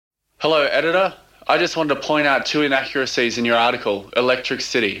Hello, editor. I just wanted to point out two inaccuracies in your article, Electric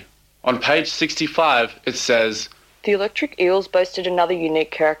City. On page 65, it says, The Electric Eels boasted another unique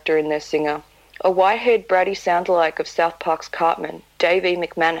character in their singer, a white-haired bratty sound-alike of South Park's Cartman, Dave E.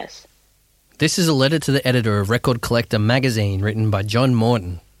 McManus. This is a letter to the editor of Record Collector magazine written by John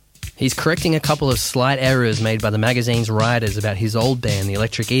Morton. He's correcting a couple of slight errors made by the magazine's writers about his old band, the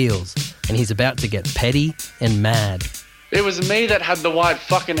Electric Eels, and he's about to get petty and mad. It was me that had the white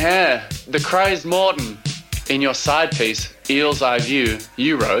fucking hair, the crazed Morton. In your side piece, Eel's Eye View,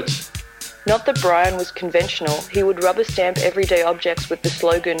 you wrote, Not that Brian was conventional, he would rubber stamp everyday objects with the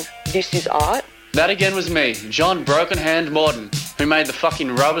slogan, "This is art." That again was me, John Broken Hand Morton, who made the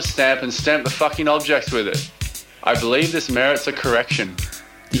fucking rubber stamp and stamped the fucking objects with it. I believe this merits a correction.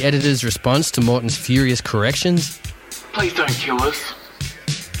 The editor's response to Morton's furious corrections? Please don't kill us.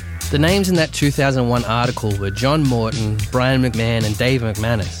 The names in that 2001 article were John Morton, Brian McMahon and Dave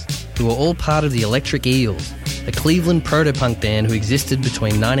McManus, who were all part of the Electric Eels, a Cleveland proto-punk band who existed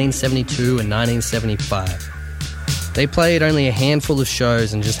between 1972 and 1975. They played only a handful of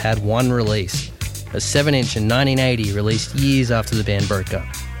shows and just had one release, a 7-inch in 1980 released years after the band broke up.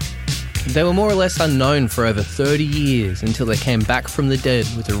 They were more or less unknown for over 30 years until they came back from the dead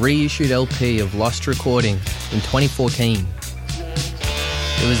with a reissued LP of Lost Recording in 2014.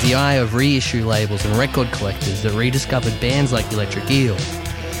 It was the eye of reissue labels and record collectors that rediscovered bands like Electric Eels,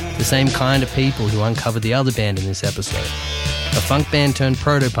 the same kind of people who uncovered the other band in this episode, a funk band turned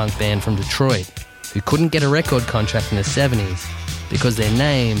proto-punk band from Detroit who couldn't get a record contract in the 70s because their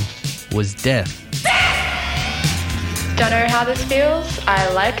name was Death. Don't know how this feels? I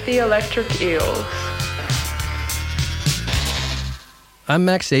like the Electric Eels. I'm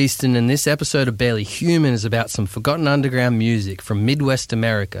Max Easton, and this episode of Barely Human is about some forgotten underground music from Midwest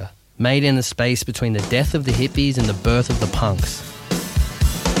America, made in the space between the death of the hippies and the birth of the punks.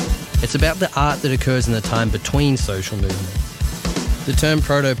 It's about the art that occurs in the time between social movements. The term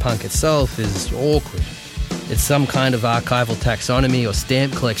proto-punk itself is awkward. It's some kind of archival taxonomy or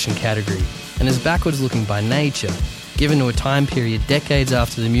stamp collection category, and is backwards looking by nature, given to a time period decades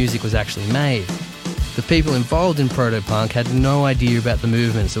after the music was actually made. The people involved in proto-punk had no idea about the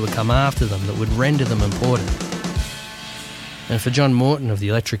movements that would come after them that would render them important. And for John Morton of the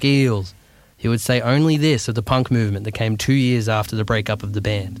Electric Eels, he would say only this of the punk movement that came 2 years after the breakup of the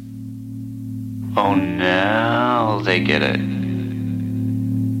band. Oh, now they get it.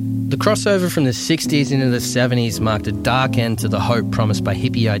 The crossover from the 60s into the 70s marked a dark end to the hope promised by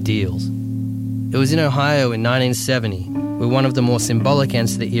hippie ideals. It was in Ohio in 1970, where one of the more symbolic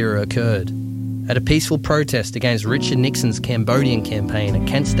ends to the era occurred, at a peaceful protest against Richard Nixon's Cambodian campaign at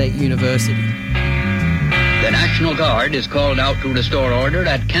Kent State University. The National Guard is called out to restore order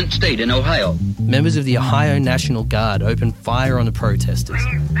at Kent State in Ohio. Members of the Ohio National Guard opened fire on the protesters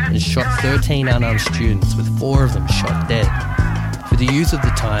and shot 13 unarmed students, with 4 of them shot dead. For the youth of the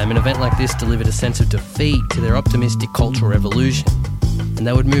time, an event like this delivered a sense of defeat to their optimistic cultural revolution, and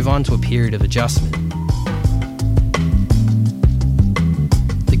they would move on to a period of adjustment.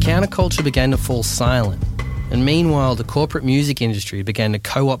 The counterculture began to fall silent, and meanwhile the corporate music industry began to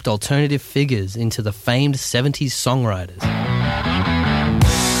co-opt alternative figures into the famed 70s songwriters.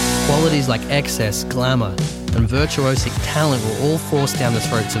 Qualities like excess, glamour, and virtuosic talent were all forced down the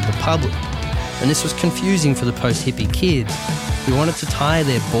throats of the public, and this was confusing for the post-hippie kids who wanted to tie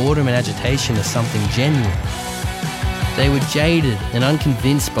their boredom and agitation to something genuine. They were jaded and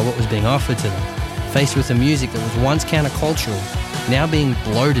unconvinced by what was being offered to them, faced with a music that was once countercultural, now being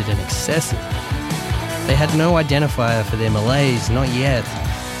bloated and excessive. They had no identifier for their malaise, not yet,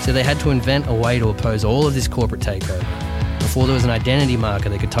 so they had to invent a way to oppose all of this corporate takeover before there was an identity marker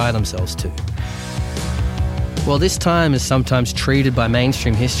they could tie themselves to. While this time is sometimes treated by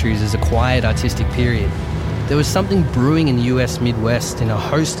mainstream histories as a quiet artistic period, there was something brewing in the US Midwest in a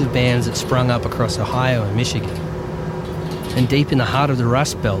host of bands that sprung up across Ohio and Michigan. And deep in the heart of the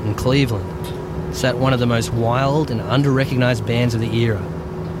Rust Belt in Cleveland sat one of the most wild and under-recognised bands of the era,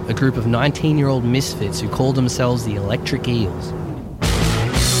 a group of 19-year-old misfits who called themselves the Electric Eels.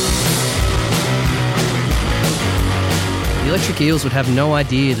 The Electric Eels would have no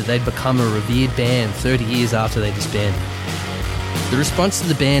idea that they'd become a revered band 30 years after they disbanded. The response to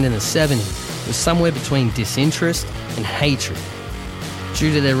the band in the 70s was somewhere between disinterest and hatred.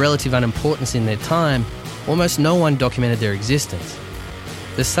 Due to their relative unimportance in their time, almost no one documented their existence.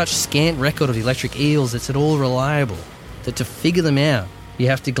 There's such scant record of the Electric Eels that's at all reliable that to figure them out, you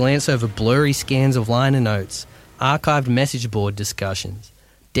have to glance over blurry scans of liner notes, archived message board discussions,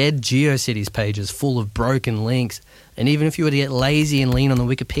 dead GeoCities pages full of broken links, and even if you were to get lazy and lean on the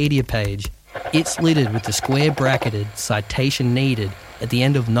Wikipedia page, It's littered with the square-bracketed citation needed at the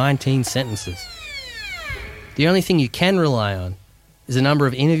end of 19 sentences. The only thing you can rely on is a number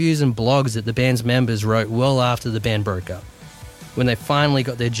of interviews and blogs that the band's members wrote well after the band broke up, when they finally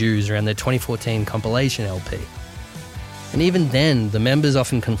got their dues around their 2014 compilation LP. And even then, the members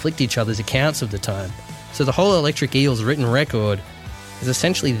often conflict each other's accounts of the time, so the whole Electric Eels written record is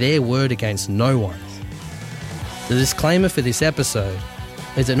essentially their word against no one's. The disclaimer for this episode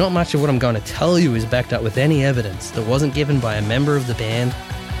is that not much of what I'm going to tell you is backed up with any evidence that wasn't given by a member of the band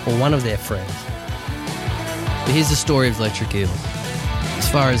or one of their friends. But here's the story of Electric Eels, as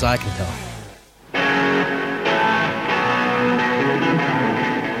far as I can tell.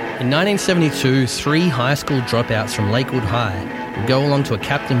 In 1972, 3 high school dropouts from Lakewood High would go along to a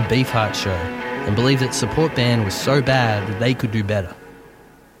Captain Beefheart show and believe that support band was so bad that they could do better.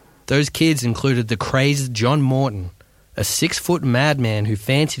 Those kids included the crazed John Morton, a 6-foot madman who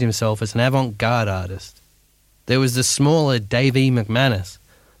fancied himself as an avant-garde artist. There was the smaller Dave E. McManus,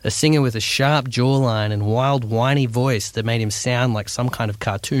 a singer with a sharp jawline and wild, whiny voice that made him sound like some kind of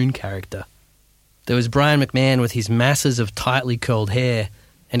cartoon character. There was Brian McMahon with his masses of tightly curled hair,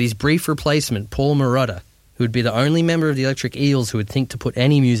 and his brief replacement, Paul Marotta, who would be the only member of the Electric Eels who would think to put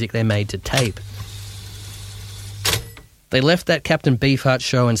any music they made to tape. They left that Captain Beefheart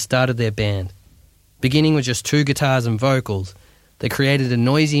show and started their band. Beginning with just 2 guitars and vocals, they created a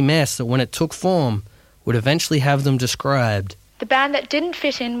noisy mess that when it took form, would eventually have them described The band that didn't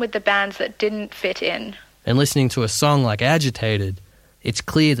fit in with the bands that didn't fit in. And listening to a song like Agitated, it's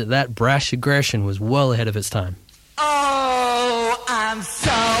clear that that brash aggression was well ahead of its time. Oh, I'm so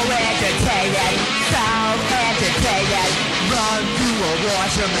agitated, run through a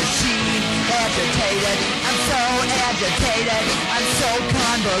washing machine, agitated, I'm so agitated, I'm so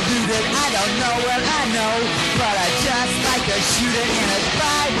convoluted, I don't know what I know, but I just like to shoot it, and it's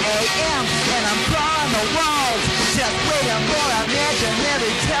 5 a.m., and I'm crawling the walls, just waiting for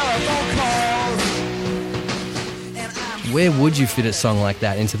imaginary telephone calls. Where would you fit a song like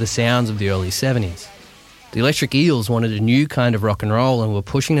that into the sounds of the early 70s? The Electric Eels wanted a new kind of rock and roll and were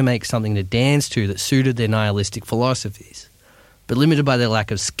pushing to make something to dance to that suited their nihilistic philosophies. But limited by their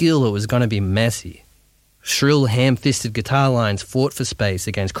lack of skill, it was going to be messy. Shrill, ham-fisted guitar lines fought for space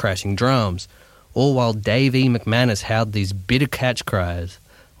against crashing drums, all while Dave E. McManus howled these bitter catch cries,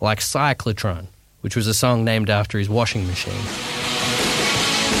 like Cyclotron, which was a song named after his washing machine.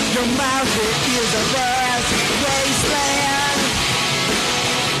 Your mouth is a vast wasteland.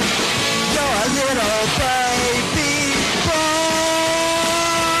 You're a little baby born.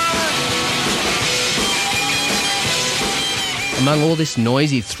 Among all this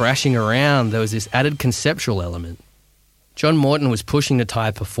noisy thrashing around, there was this added conceptual element. John Morton was pushing to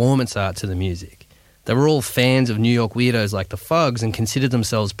tie performance art to the music. They were all fans of New York weirdos like the Fugs and considered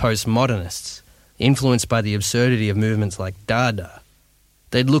themselves postmodernists, influenced by the absurdity of movements like Dada.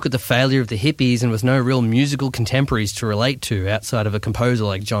 They'd look at the failure of the hippies, and with no real musical contemporaries to relate to outside of a composer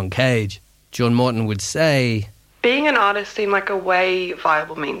like John Cage, John Morton would say, being an artist seemed like a way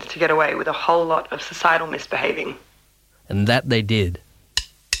viable means to get away with a whole lot of societal misbehaving. And that they did.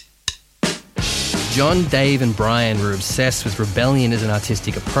 John, Dave and Brian were obsessed with rebellion as an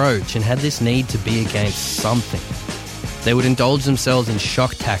artistic approach and had this need to be against something. They would indulge themselves in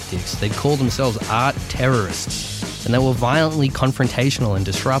shock tactics, they'd call themselves art terrorists, and they were violently confrontational and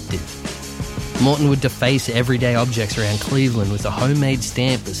disruptive. Morton would deface everyday objects around Cleveland with a homemade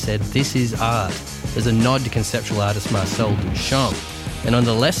stamp that said, "This is art," as a nod to conceptual artist Marcel Duchamp. And on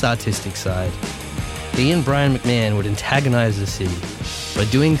the less artistic side, he and Brian McMahon would antagonise the city by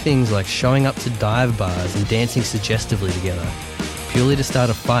doing things like showing up to dive bars and dancing suggestively together, purely to start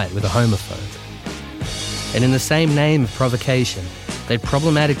a fight with a homophobe. And in the same name of provocation, they'd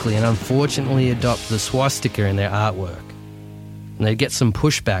problematically and unfortunately adopt the swastika in their artwork. And they'd get some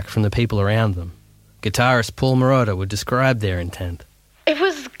pushback from the people around them. Guitarist Paul Marotta would describe their intent. It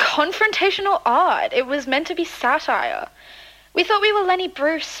was confrontational art. It was meant to be satire. We thought we were Lenny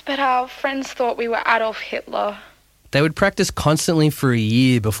Bruce, but our friends thought we were Adolf Hitler. They would practice constantly for a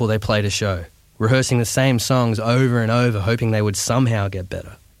year before they played a show, rehearsing the same songs over and over, hoping they would somehow get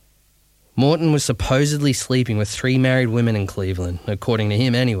better. Morton was supposedly sleeping with 3 married women in Cleveland, according to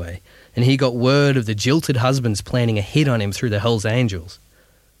him anyway, and he got word of the jilted husbands planning a hit on him through the Hells Angels.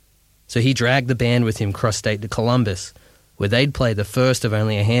 So he dragged the band with him cross-state to Columbus, where they'd play the first of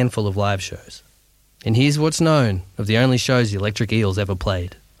only a handful of live shows. And here's what's known of the only shows the Electric Eels ever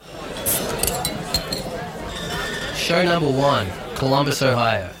played. Show number 1, Columbus,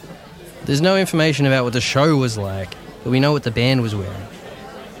 Ohio. There's no information about what the show was like, but we know what the band was wearing.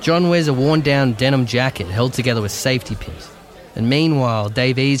 John wears a worn-down denim jacket held together with safety pins. and meanwhile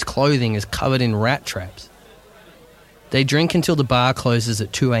Dave E's clothing is covered in rat traps. They drink until the bar closes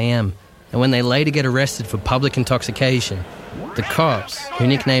at 2 a.m, and when they later get arrested for public intoxication, the cops, who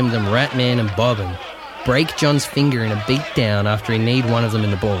nicknamed them Ratman and Bobbin, break John's finger in a beatdown after he kneed one of them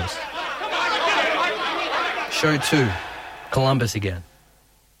in the balls. Show 2, Columbus again.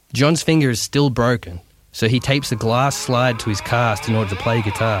 John's finger is still broken, so he tapes a glass slide to his cast in order to play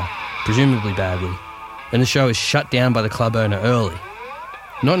guitar, presumably badly, and the show is shut down by the club owner early.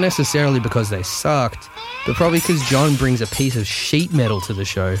 Not necessarily because they sucked, but probably because John brings a piece of sheet metal to the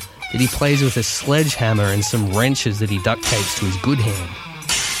show that he plays with a sledgehammer and some wrenches that he duct tapes to his good hand.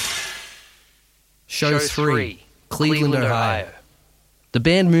 Show 3, Cleveland, Ohio. The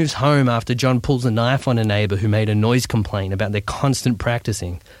band moves home after John pulls a knife on a neighbour who made a noise complaint about their constant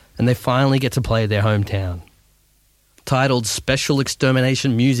practicing, and they finally get to play their hometown. Titled Special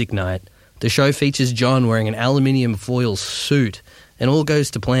Extermination Music Night, the show features John wearing an aluminium foil suit, and all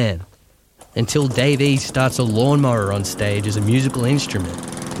goes to plan, until Dave E starts a lawnmower on stage as a musical instrument,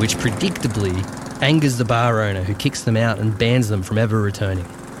 which predictably angers the bar owner, who kicks them out and bans them from ever returning.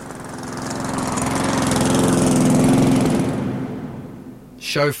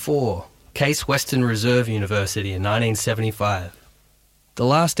 Show 4, Case Western Reserve University in 1975. The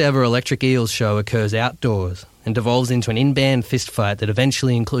last ever Electric Eels show occurs outdoors and devolves into an in-band fistfight that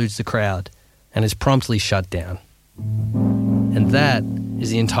eventually includes the crowd and is promptly shut down. And that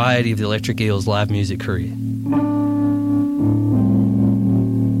is the entirety of the Electric Eels' live music career.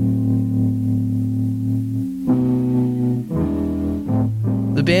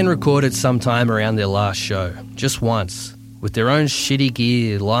 The band recorded sometime around their last show, just once, with their own shitty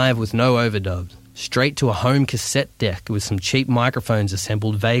gear, live with no overdubs, straight to a home cassette deck with some cheap microphones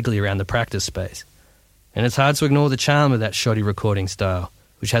assembled vaguely around the practice space. And it's hard to ignore the charm of that shoddy recording style,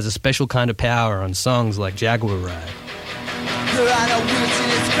 which has a special kind of power on songs like Jaguar Ride. There are no words to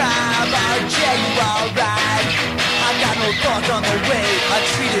describe our Jaguar Ride. I got no thoughts on the way I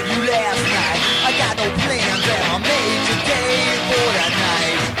treated you last night. I got no plans that are made today for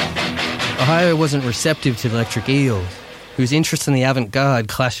tonight. Ohio wasn't receptive to the Electric Eels, whose interest in the avant-garde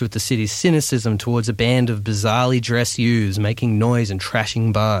clashed with the city's cynicism towards a band of bizarrely dressed youths making noise and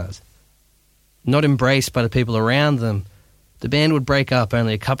trashing bars. Not embraced by the people around them, the band would break up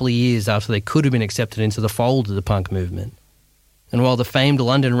only a couple of years after they could have been accepted into the fold of the punk movement. And while the famed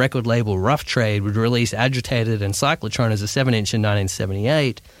London record label Rough Trade would release Agitated and Cyclotron as a 7-inch in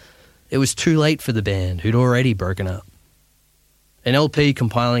 1978, it was too late for the band, who'd already broken up. An LP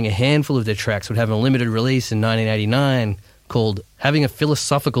compiling a handful of their tracks would have a limited release in 1989 called Having a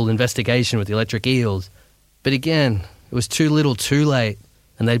Philosophical Investigation with the Electric Eels, but again, it was too little too late,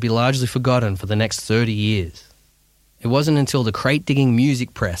 and they'd be largely forgotten for the next 30 years. It wasn't until the crate-digging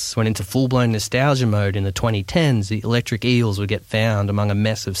music press went into full-blown nostalgia mode in the 2010s the Electric Eels would get found among a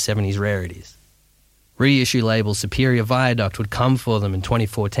mess of 70s rarities. Reissue label Superior Viaduct would come for them in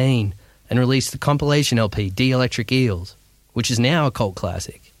 2014 and release the compilation LP The Electric Eels, which is now a cult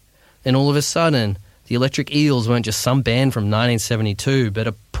classic. And all of a sudden, the Electric Eels weren't just some band from 1972, but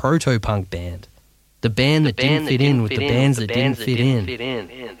a proto-punk band. The band that didn't fit in with the bands that didn't fit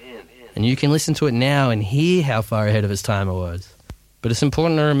in. And you can listen to it now and hear how far ahead of its time it was. But it's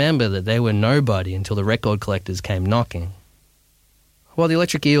important to remember that they were nobody until the record collectors came knocking. While the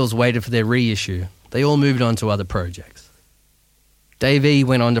Electric Eels waited for their reissue, they all moved on to other projects. Dave E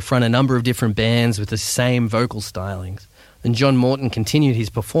went on to front a number of different bands with the same vocal stylings, and John Morton continued his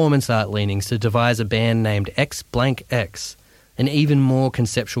performance art leanings to devise a band named X Blank X, an even more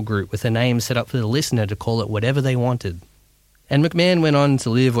conceptual group with a name set up for the listener to call it whatever they wanted. And McMahon went on to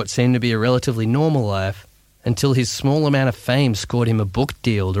live what seemed to be a relatively normal life until his small amount of fame scored him a book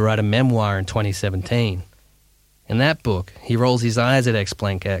deal to write a memoir in 2017. In that book, he rolls his eyes at X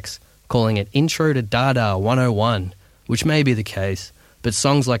Blank X, calling it Intro to Dada 101, which may be the case, but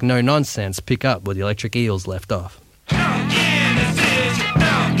songs like No Nonsense pick up where the Electric Eels left off.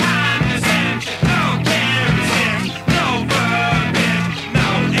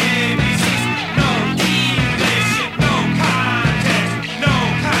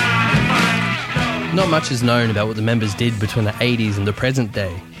 Not much is known about what the members did between the 80s and the present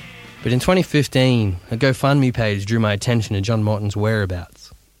day, but in 2015, a GoFundMe page drew my attention to John Morton's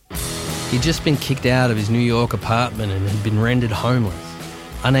whereabouts. He'd just been kicked out of his New York apartment and had been rendered homeless,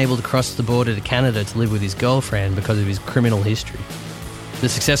 unable to cross the border to Canada to live with his girlfriend because of his criminal history. The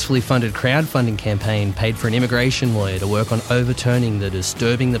successfully funded crowdfunding campaign paid for an immigration lawyer to work on overturning the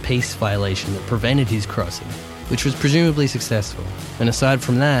disturbing the peace violation that prevented his crossing, which was presumably successful. And aside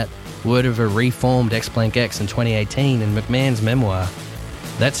from that, word of a reformed X Blank X in 2018 and McMahon's memoir,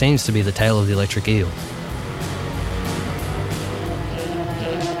 that seems to be the tale of the Electric Eels.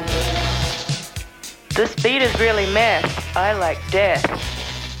 This beat is really meth. I like death.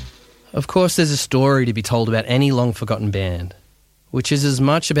 Of course, there's a story to be told about any long-forgotten band, which is as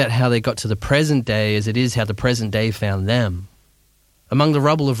much about how they got to the present day as it is how the present day found them. Among the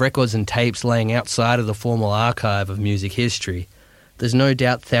rubble of records and tapes laying outside of the formal archive of music history, there's no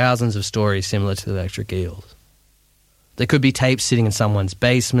doubt thousands of stories similar to the Electric Eels. There could be tapes sitting in someone's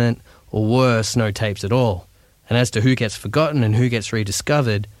basement, or worse, no tapes at all. And as to who gets forgotten and who gets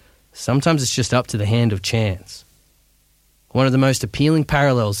rediscovered, sometimes it's just up to the hand of chance. One of the most appealing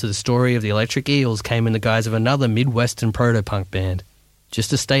parallels to the story of the Electric Eels came in the guise of another Midwestern proto-punk band,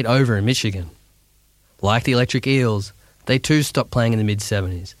 just a state over in Michigan. Like the Electric Eels, they too stopped playing in the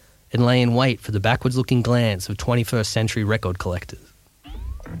mid-70s and lay in wait for the backwards-looking glance of 21st century record collectors.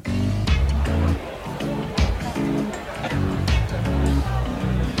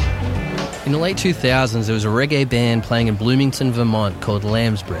 In the late 2000s, there was a reggae band playing in Bloomington, Vermont called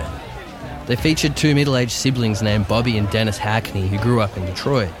Lamb's Bread. They featured two middle-aged siblings named Bobby and Dennis Hackney who grew up in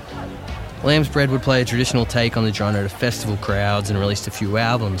Detroit. Lamb's Bread would play a traditional take on the genre to festival crowds and released a few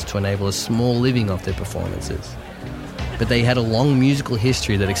albums to enable a small living off their performances. But they had a long musical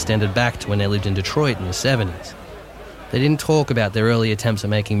history that extended back to when they lived in Detroit in the 70s. They didn't talk about their early attempts at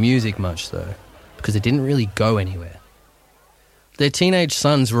making music much, though, because it didn't really go anywhere. Their teenage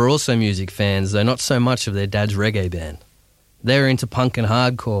sons were also music fans, though not so much of their dad's reggae band. They were into punk and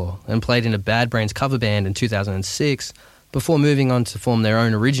hardcore and played in a Bad Brains cover band in 2006 before moving on to form their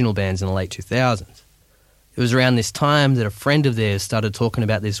own original bands in the late 2000s. It was around this time that a friend of theirs started talking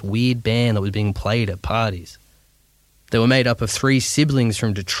about this weird band that was being played at parties. They were made up of three siblings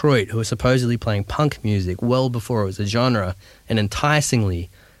from Detroit who were supposedly playing punk music well before it was a genre, and enticingly,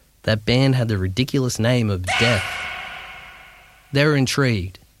 that band had the ridiculous name of Death. They were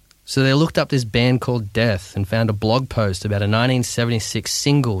intrigued, so they looked up this band called Death and found a blog post about a 1976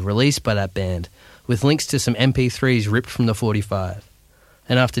 single released by that band with links to some MP3s ripped from the 45.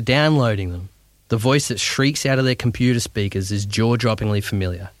 And after downloading them, the voice that shrieks out of their computer speakers is jaw-droppingly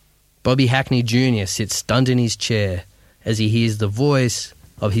familiar. Bobby Hackney Jr. sits stunned in his chair as he hears the voice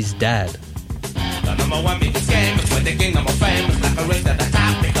of his dad. The number one biggest game is when the kingdom of fame is like a race at the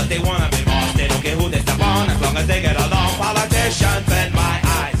top because they want to be boss. They don't care who they step on as long as they get along. Politicians in my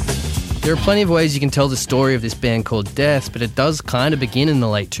eyes. There are plenty of ways you can tell the story of this band called Death, but it does kind of begin in the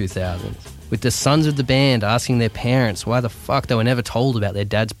late 2000s, with the sons of the band asking their parents why the fuck they were never told about their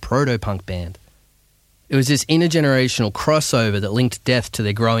dad's proto-punk band. It was this intergenerational crossover that linked Death to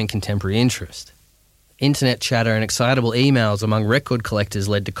their growing contemporary interest. Internet chatter and excitable emails among record collectors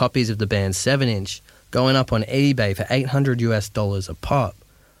led to copies of the band's 7-inch going up on eBay for $800 a pop,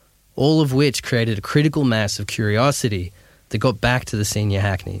 all of which created a critical mass of curiosity that got back to the senior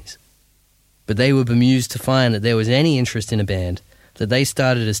Hackneys. But they were bemused to find that there was any interest in a band that they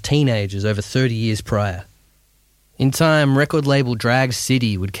started as teenagers over 30 years prior. In time, record label Drag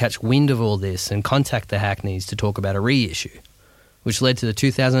City would catch wind of all this and contact the Hackneys to talk about a reissue, which led to the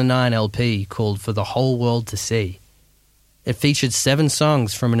 2009 LP called For the Whole World to See. It featured 7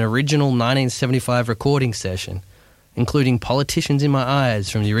 songs from an original 1975 recording session, including Politicians in My Eyes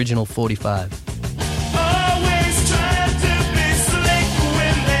from the original 45.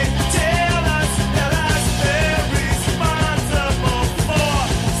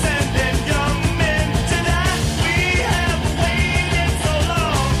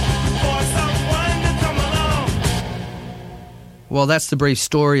 Well, that's the brief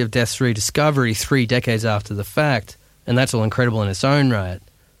story of Death's rediscovery 3 decades after the fact, and that's all incredible in its own right.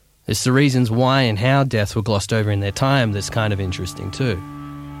 It's the reasons why and how Death were glossed over in their time that's kind of interesting too.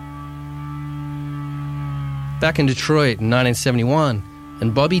 Back in Detroit in 1971,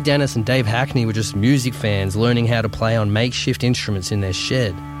 and Bobby Dennis and Dave Hackney were just music fans learning how to play on makeshift instruments in their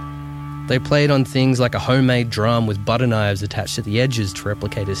shed. They played on things like a homemade drum with butter knives attached at the edges to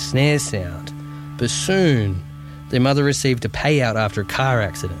replicate a snare sound. But soon, their mother received a payout after a car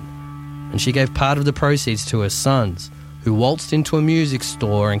accident, and she gave part of the proceeds to her sons, who waltzed into a music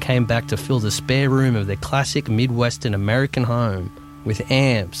store and came back to fill the spare room of their classic Midwestern American home with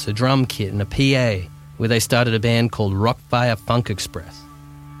amps, a drum kit and a PA, where they started a band called Rockfire Funk Express.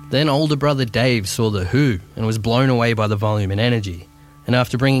 Then older brother Dave saw The Who and was blown away by the volume and energy, and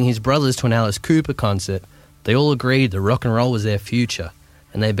after bringing his brothers to an Alice Cooper concert, they all agreed that rock and roll was their future,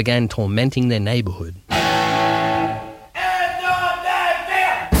 and they began tormenting their neighborhood.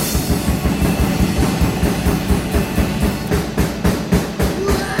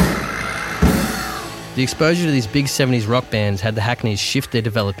 The exposure to these big 70s rock bands had the Hackneys shift their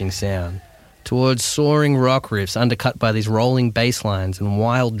developing sound towards soaring rock riffs undercut by these rolling bass lines and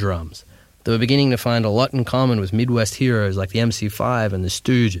wild drums that were beginning to find a lot in common with Midwest heroes like the MC5 and the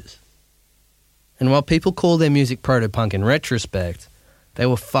Stooges. And while people call their music proto-punk in retrospect, they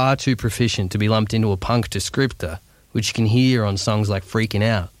were far too proficient to be lumped into a punk descriptor, which you can hear on songs like Freaking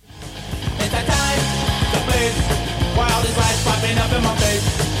Out. It's that time, the place, where all these lights popping up in my face.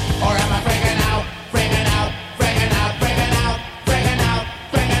 Or am I freaking out, freaking out, freaking out, freaking out, freaking out,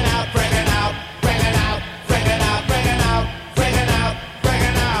 freaking out, freaking out, freaking out, freaking out, freaking out, freaking out,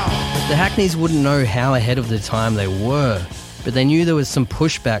 freaking out. The Hackneys wouldn't know how ahead of the time they were, but they knew there was some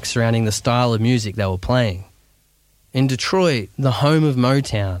pushback surrounding the style of music they were playing. In Detroit, the home of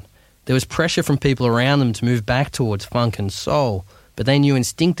Motown, there was pressure from people around them to move back towards funk and soul, but they knew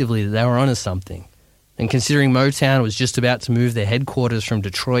instinctively that they were onto something. And considering Motown was just about to move their headquarters from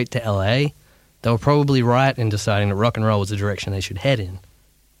Detroit to LA, they were probably right in deciding that rock and roll was the direction they should head in.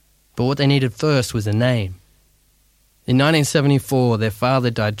 But what they needed first was a name. In 1974, their father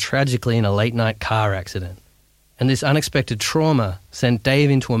died tragically in a late-night car accident. And this unexpected trauma sent Dave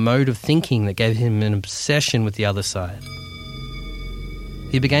into a mode of thinking that gave him an obsession with the other side.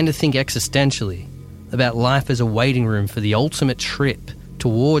 He began to think existentially about life as a waiting room for the ultimate trip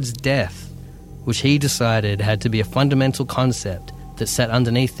towards death, which he decided had to be a fundamental concept that sat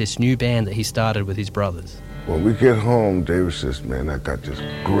underneath this new band that he started with his brothers. When we get home, David says, man, I got this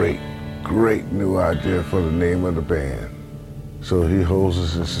great new idea for the name of the band. So he holds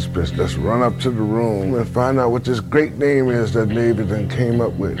us in suspense. Let's run up to the room and find out what this great name is that David then came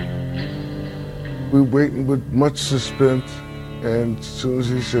up with. We're waiting with much suspense, and as soon as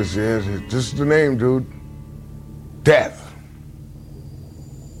he says, yeah, this is the name, dude. Death.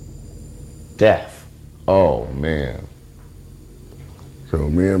 Death. Oh, man. So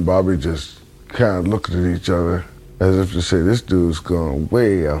me and Bobby just kind of looked at each other as if to say, this dude's gone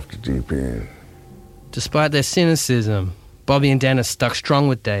way off the deep end. Despite their cynicism, Bobby and Dennis stuck strong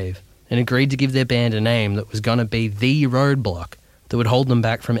with Dave and agreed to give their band a name that was going to be the roadblock that would hold them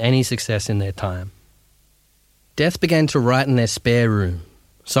back from any success in their time. Death began to write in their spare room,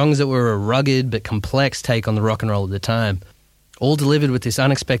 songs that were a rugged but complex take on the rock and roll of the time, all delivered with this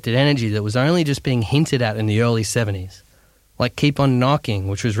unexpected energy that was only just being hinted at in the early 70s. Like Keep On Knocking,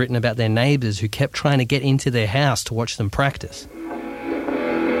 which was written about their neighbours who kept trying to get into their house to watch them practice.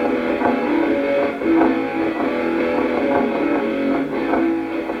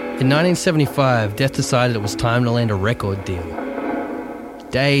 In 1975, Death decided it was time to land a record deal.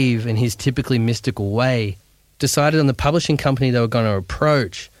 Dave, in his typically mystical way, decided on the publishing company they were going to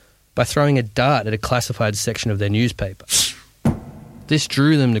approach by throwing a dart at a classified section of their newspaper. This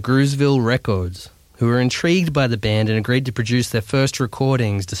drew them to Groovesville Records, who were intrigued by the band and agreed to produce their first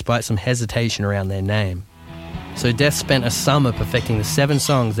recordings despite some hesitation around their name. So Death spent a summer perfecting the 7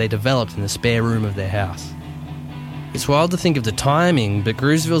 songs they developed in the spare room of their house. It's wild to think of the timing, but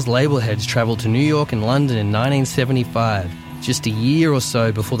Groovesville's label heads travelled to New York and London in 1975, just a year or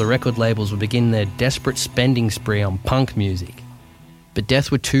so before the record labels would begin their desperate spending spree on punk music. But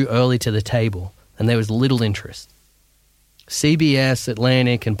Death were too early to the table, and there was little interest. CBS,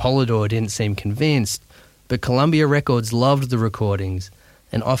 Atlantic and Polydor didn't seem convinced, but Columbia Records loved the recordings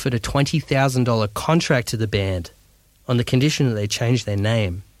and offered a $20,000 contract to the band on the condition that they changed their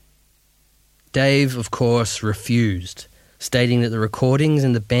name. Dave, of course, refused, stating that the recordings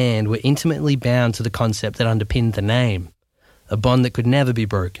and the band were intimately bound to the concept that underpinned the name, a bond that could never be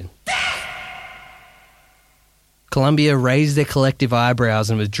broken. Columbia raised their collective eyebrows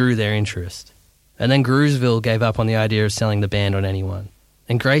and withdrew their interest. And then Groovesville gave up on the idea of selling the band on anyone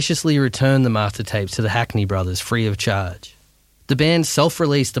and graciously returned the master tapes to the Hackney brothers free of charge. The band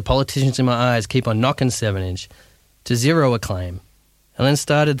self-released The Politicians in My Eyes Keep On Knockin' 7-inch to zero acclaim, and then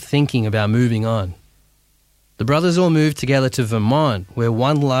started thinking about moving on. The brothers all moved together to Vermont, where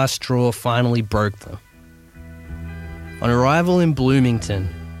one last straw finally broke them. On arrival in Bloomington,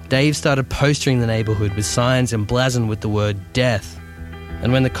 Dave started postering the neighbourhood with signs emblazoned with the word death,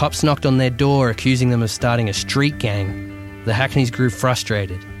 and when the cops knocked on their door accusing them of starting a street gang, the Hackneys grew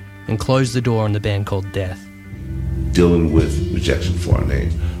frustrated and closed the door on the band called Death. Dealing with rejection for our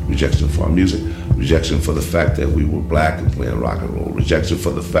name, rejection for our music, rejection for the fact that we were black and playing rock and roll, rejection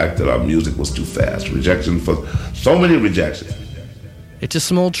for the fact that our music was too fast, rejection for so many rejections. It's a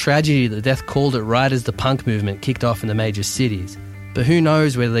small tragedy that Death called it right as the punk movement kicked off in the major cities, but who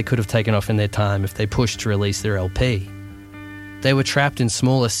knows whether they could have taken off in their time if they pushed to release their LP. They were trapped in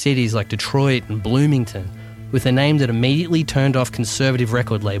smaller cities like Detroit and Bloomington, with a name that immediately turned off conservative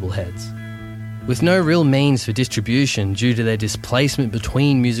record label heads. With no real means for distribution due to their displacement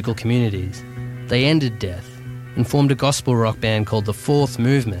between musical communities, they ended Death and formed a gospel rock band called The Fourth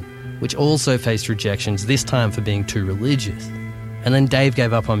Movement, which also faced rejections, this time for being too religious. And then Dave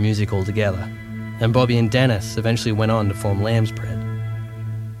gave up on music altogether, and Bobby and Dennis eventually went on to form Lamb's Bread.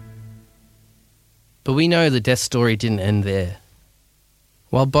 But we know the Death story didn't end there.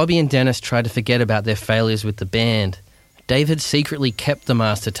 While Bobby and Dennis tried to forget about their failures with the band, Dave had secretly kept the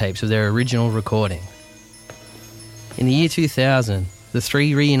master tapes of their original recording. In the year 2000, the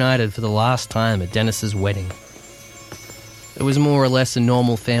three reunited for the last time at Dennis's wedding. It was more or less a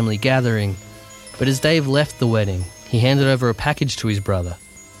normal family gathering, but as Dave left the wedding, he handed over a package to his brother,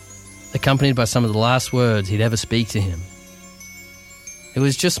 accompanied by some of the last words he'd ever speak to him. It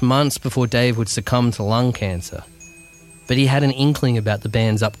was just months before Dave would succumb to lung cancer, but he had an inkling about the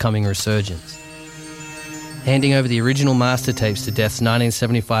band's upcoming resurgence. Handing over the original master tapes to Death's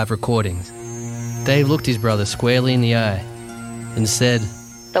 1975 recordings, Dave looked his brother squarely in the eye and said,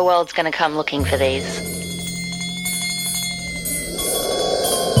 "The world's gonna come looking for these."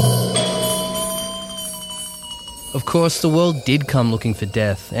 Of course, the world did come looking for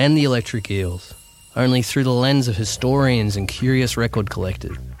Death and the Electric Eels, only through the lens of historians and curious record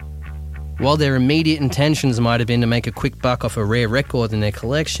collectors. While their immediate intentions might have been to make a quick buck off a rare record in their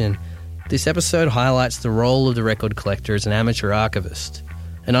collection, this episode highlights the role of the record collector as an amateur archivist,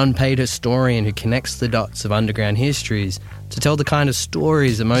 an unpaid historian who connects the dots of underground histories to tell the kind of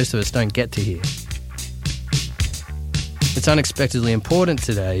stories that most of us don't get to hear. It's unexpectedly important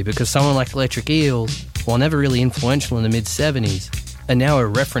today because someone like Electric Eels, while never really influential in the mid-70s, are now a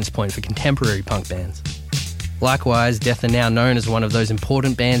reference point for contemporary punk bands. Likewise, Death are now known as one of those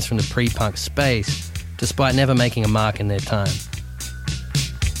important bands from the pre-punk space, despite never making a mark in their time.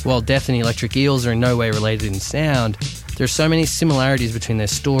 While Death and Electric Eels are in no way related in sound, there are so many similarities between their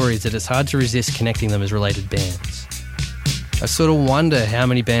stories that it's hard to resist connecting them as related bands. I sort of wonder how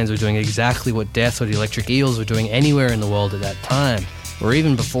many bands were doing exactly what Death or the Electric Eels were doing anywhere in the world at that time, or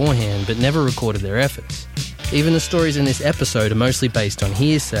even beforehand, but never recorded their efforts. Even the stories in this episode are mostly based on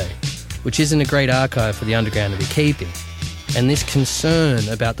hearsay, which isn't a great archive for the underground to be keeping. And this concern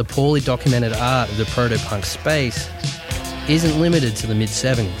about the poorly documented art of the proto-punk space isn't limited to the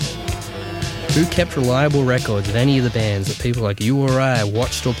mid-70s. Who kept reliable records of any of the bands that people like you or I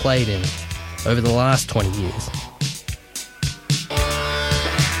watched or played in over the last 20 years?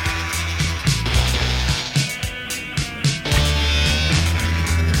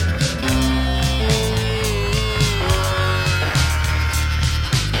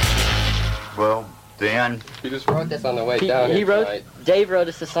 Dan. He just wrote this on the way down. Dave wrote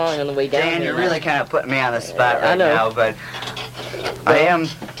us a song on the way down. Dan, here. you're really kind of putting me on the spot right now, but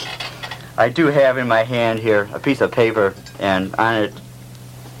I do have in my hand here a piece of paper, and on it.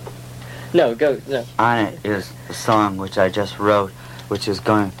 No. On it is a song which I just wrote, which is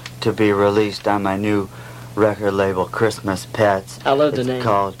going to be released on my new record label, Christmas Pets. I love the name. It's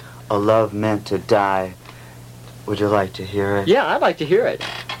called A Love Meant to Die. Would you like to hear it? Yeah, I'd like to hear it.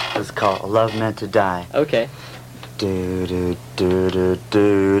 It's called A Love Meant to Die. Okay. Do do do do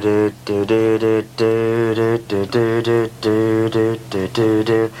do do do do do do do do do do do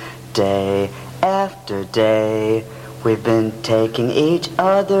do. Day after day, we've been taking each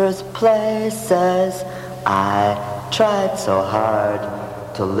other's places. I tried so hard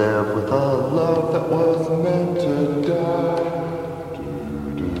to live with a love that was meant